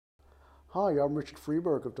Hi, I'm Richard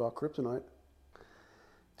Freiberg of Cryptonite.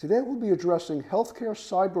 Today we'll be addressing healthcare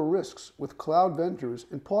cyber risks with cloud vendors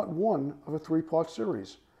in part one of a three-part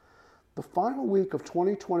series. The final week of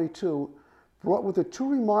 2022 brought with it two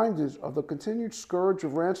reminders of the continued scourge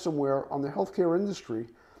of ransomware on the healthcare industry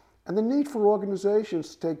and the need for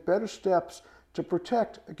organizations to take better steps to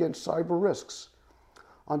protect against cyber risks.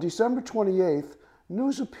 On December 28th,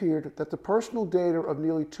 news appeared that the personal data of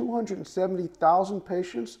nearly 270,000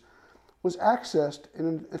 patients was accessed in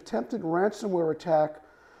an attempted ransomware attack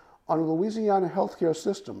on a Louisiana healthcare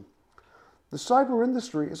system. The cyber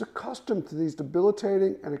industry is accustomed to these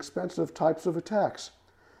debilitating and expensive types of attacks.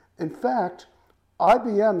 In fact,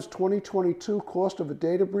 IBM's 2022 cost of a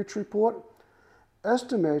data breach report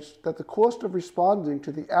estimates that the cost of responding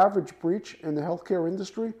to the average breach in the healthcare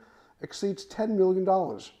industry exceeds $10 million.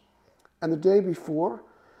 And the day before,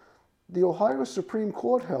 the Ohio Supreme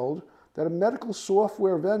Court held that a medical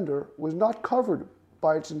software vendor was not covered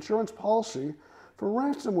by its insurance policy for a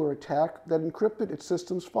ransomware attack that encrypted its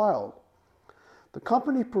system's file. The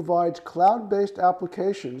company provides cloud-based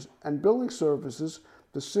applications and billing services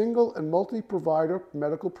to single and multi-provider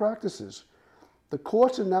medical practices. The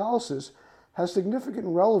court's analysis has significant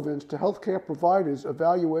relevance to healthcare providers'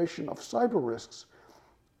 evaluation of cyber risks,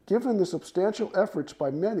 given the substantial efforts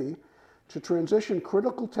by many to transition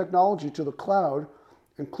critical technology to the cloud,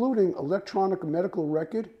 including electronic medical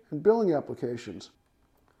record and billing applications.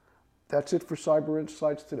 That's it for Cyber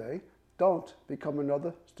Insights today. Don't become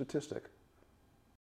another statistic.